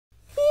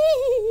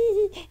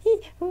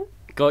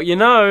Got your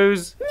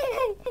nose.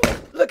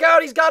 Look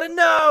out, he's got a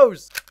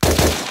nose!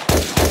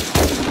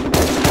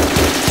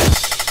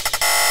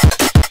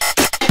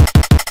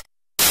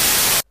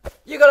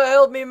 You gotta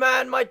help me,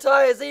 man. My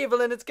tie is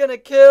evil and it's gonna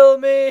kill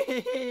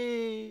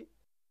me.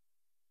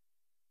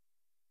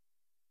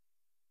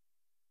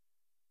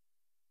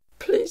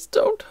 Please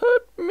don't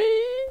hurt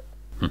me.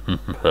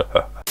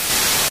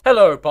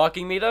 Hello,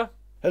 parking meter.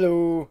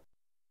 Hello.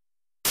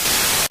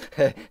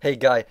 Hey,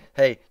 guy.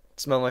 Hey,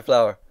 smell my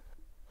flower.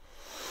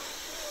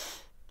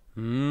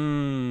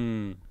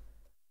 Mmm.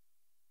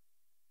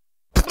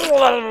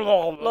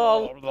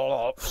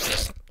 Lol.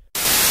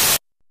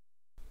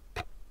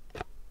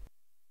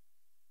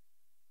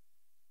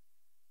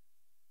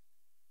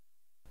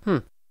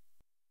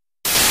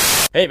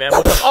 Hey man,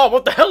 what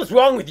the hell is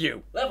wrong with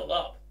you? Level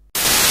up.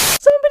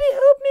 Somebody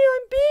help me,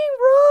 I'm being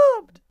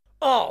robbed.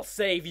 I'll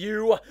save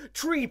you.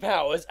 Tree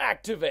powers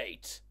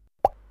activate.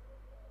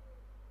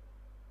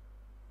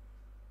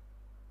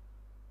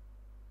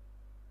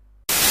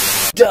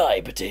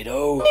 Die,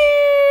 potato.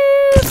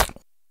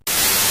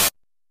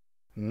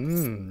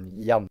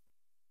 Yum.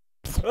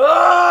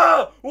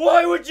 Ah!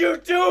 Why would you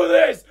do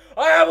this?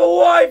 I have a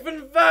wife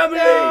and family!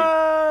 No!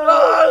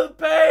 Ah, the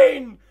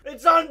pain!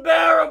 It's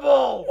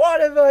unbearable!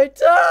 What have I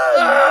done?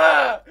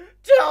 Ah!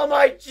 Tell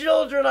my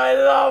children I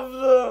love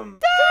them!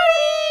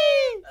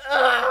 Daddy!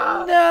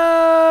 Ah!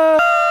 No!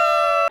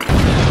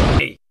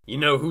 Hey, you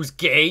know who's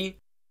gay?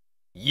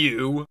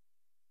 You.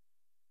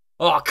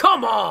 Oh,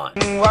 come on!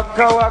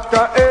 Waka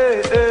waka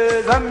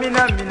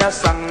zamina mina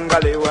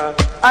sangalewa.